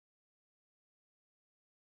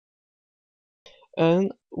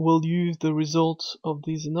and we'll use the results of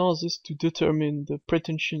these analyses to determine the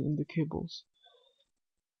pretension in the cables.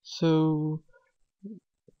 So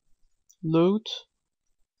load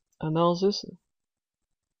analysis,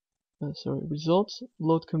 results,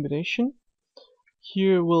 load combination.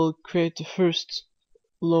 Here we'll create the first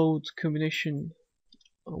load combination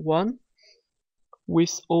 1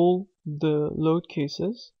 with all the load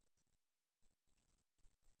cases.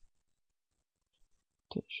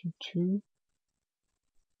 Tension 2.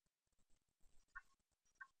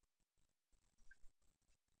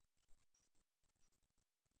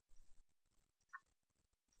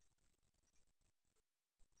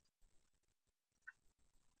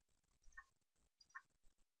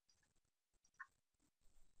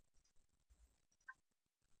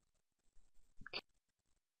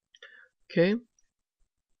 Okay.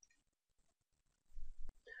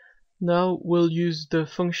 Now we'll use the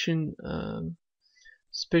function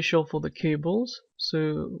special for the cables,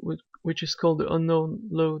 so which is called the unknown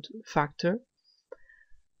load factor.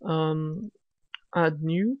 Add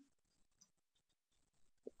new,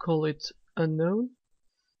 call it unknown.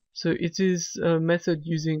 So it is a method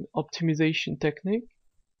using optimization technique.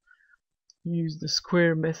 Use the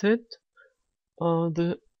square method.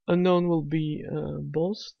 The unknown will be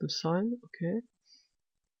both the sign. Okay.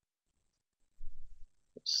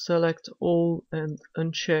 Select all and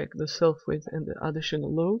uncheck the self-weight and the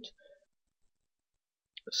additional load.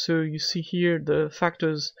 So you see here the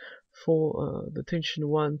factors for the tension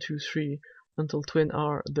 1, 2, 3 until 20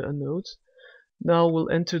 are the unknowns. Now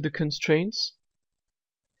we'll enter the constraints.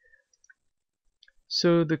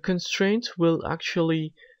 So the constraint will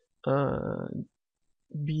actually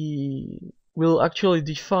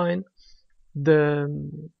define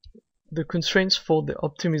the constraints for the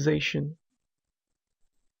optimization.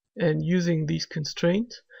 And using these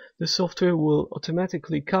constraints, the software will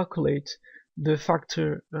automatically calculate the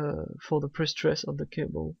factor for the prestress of the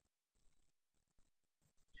cable.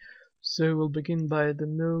 So we'll begin by the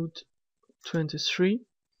node 23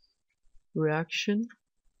 reaction.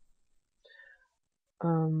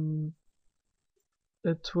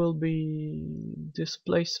 It will be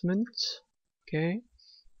displacement, okay,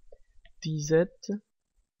 dz,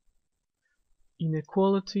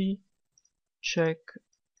 inequality, check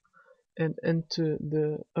and enter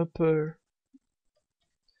the upper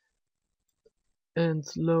and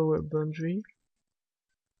lower boundary.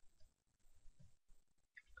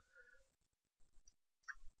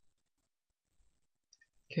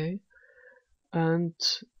 Okay, and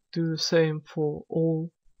do the same for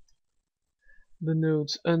all the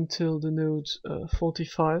nodes until the node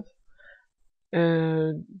 45,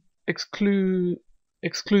 and excluding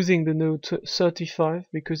the node 35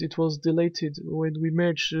 because it was deleted when we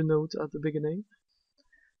merged the node at the beginning.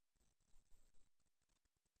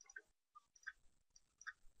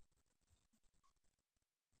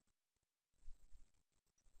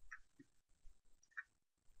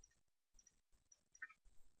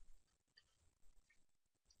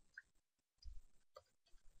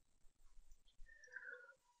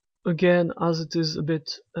 Again, as it is a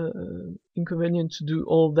bit inconvenient to do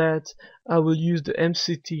all that, I will use the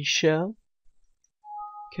MCT shell.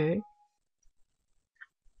 Okay.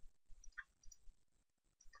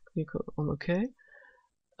 Click on OK.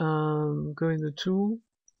 Go in the tool,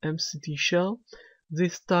 MCT shell.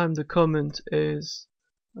 This time the command is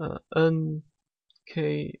uncons,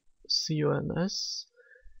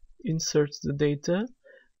 insert the data,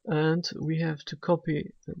 and we have to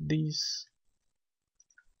copy these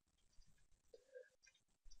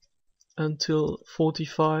until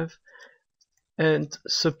 45 and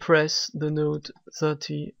suppress the node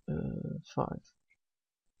 35.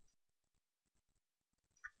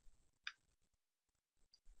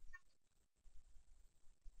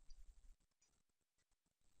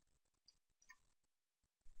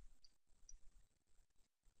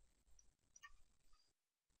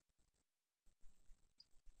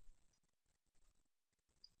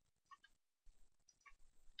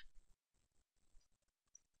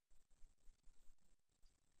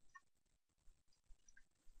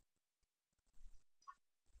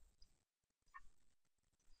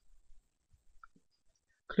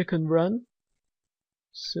 Click on run,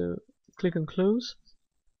 so click on close.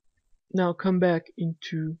 Now come back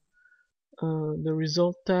into the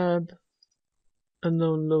result tab,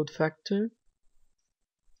 unknown load factor,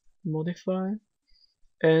 modify,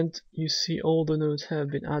 and you see all the nodes have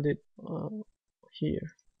been added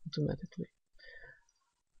here automatically.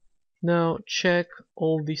 Now check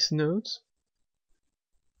all these nodes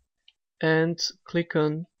and click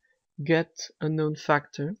on get unknown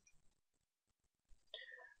factor.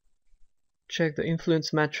 Check the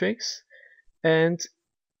influence matrix And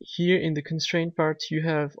here in the constraint part you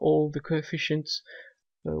have all the coefficients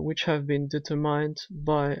which have been determined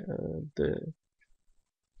by the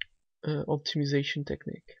optimization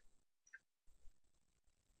technique.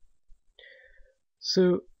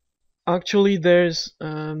 So actually there's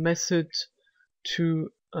a method to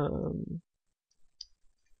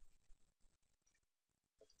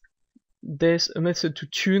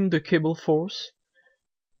tune the cable force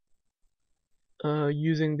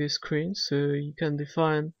using this screen. So you can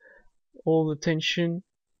define all the tension.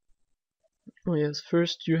 Oh yes,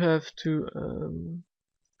 first you have to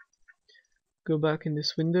go back in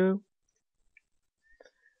this window,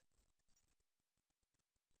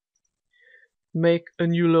 make a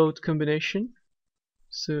new load combination,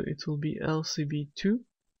 so it will be LCB2.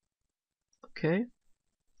 Okay,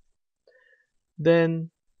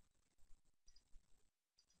 then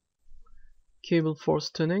cable force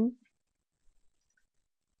tuning.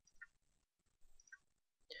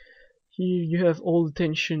 Here you have all the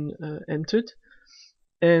tension entered,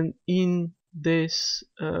 and in this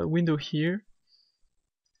window here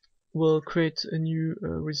we'll create a new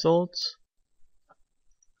result.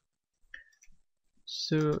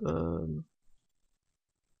 So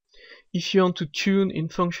if you want to tune in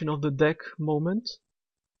function of the deck moment,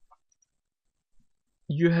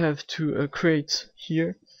 you have to create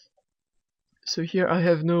here. So here I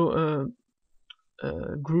have no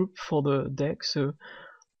group for the deck, so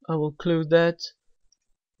I will close that,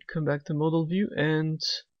 come back to model view and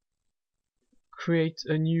create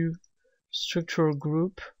a new structural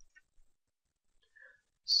group.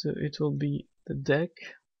 So it will be the deck.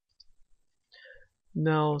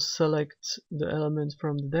 Now select the element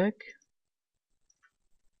from the deck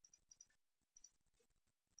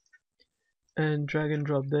and drag and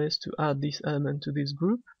drop this to add this element to this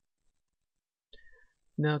group.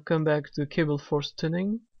 Now come back to cable force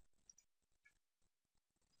tuning,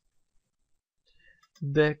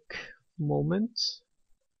 deck moment,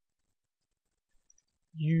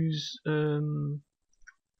 use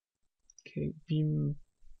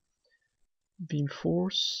beam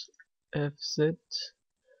force FZ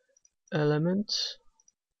element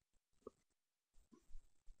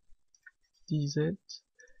DZ,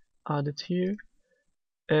 add it here,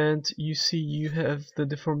 and you see you have the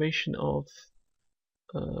deformation of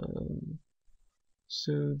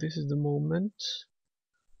so this is the moment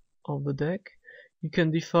of the deck. You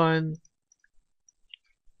can define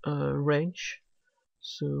a range,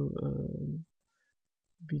 so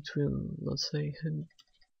between, let's say,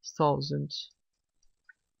 1000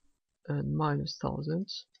 and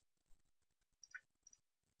 -1000.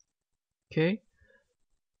 Okay,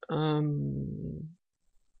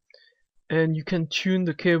 and you can tune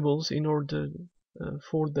the cables in order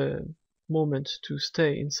for the moment to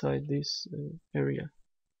stay inside this area.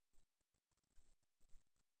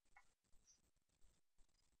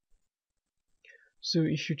 So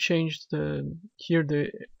if you change here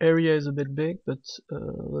the area is a bit big, but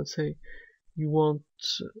let's say you want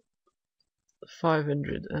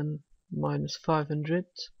 500 and -500,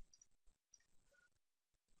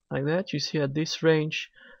 like that. You see at this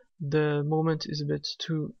range the moment is a bit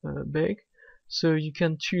too big, so you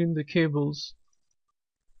can tune the cables.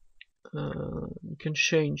 You can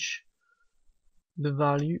change the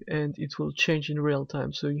value and it will change in real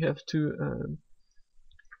time, so you have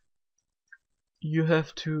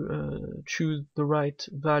to choose the right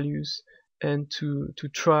values and to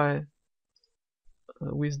try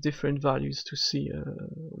with different values to see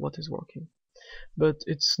what is working. But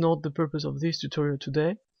it's not the purpose of this tutorial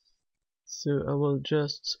today, so I will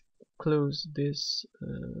just close this.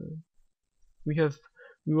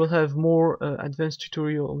 We will have more advanced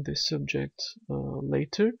tutorial on this subject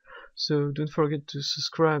later, so don't forget to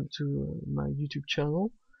subscribe to my YouTube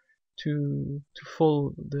channel to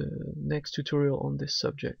follow the next tutorial on this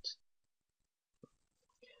subject.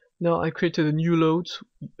 Now I created a new load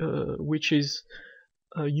which is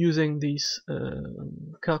using these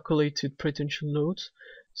calculated pretension loads.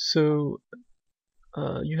 So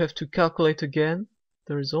you have to calculate again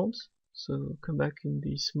the results. So come back in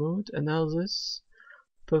this mode, analysis,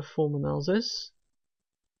 perform analysis,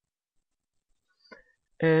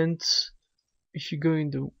 and if you go in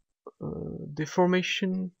the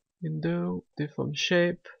deformation window, deform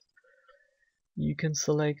shape, you can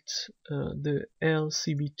select the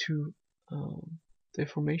LCB2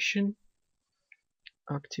 deformation,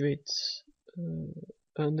 activate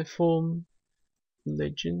uniform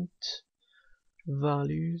legend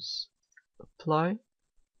values, apply.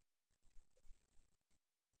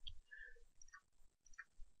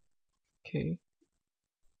 Okay.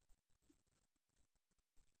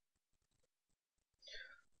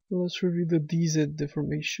 Let's review the DZ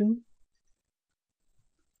deformation.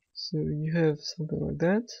 So you have something like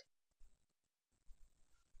that.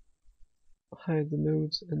 Hide the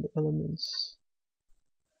nodes and the elements.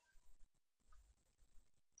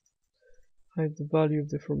 Hide the value of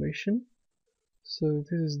deformation. So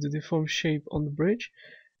this is the deformed shape on the bridge.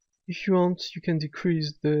 If you want, you can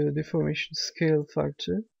decrease the deformation scale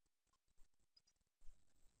factor.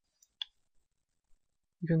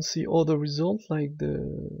 You can see other results like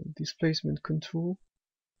the displacement contour.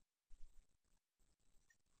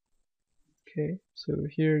 Okay, so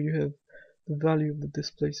here you have the value of the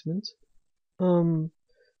displacement.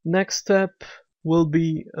 Next step will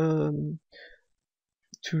be to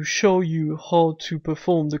show you how to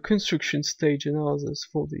perform the construction stage analysis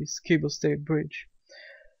for this cable stayed bridge.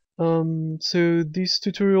 So this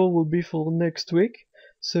tutorial will be for next week,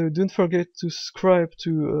 so don't forget to subscribe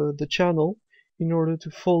to the channel in order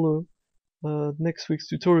to follow next week's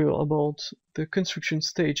tutorial about the construction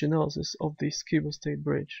stage analysis of this cable stayed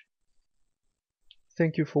bridge.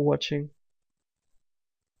 Thank you for watching.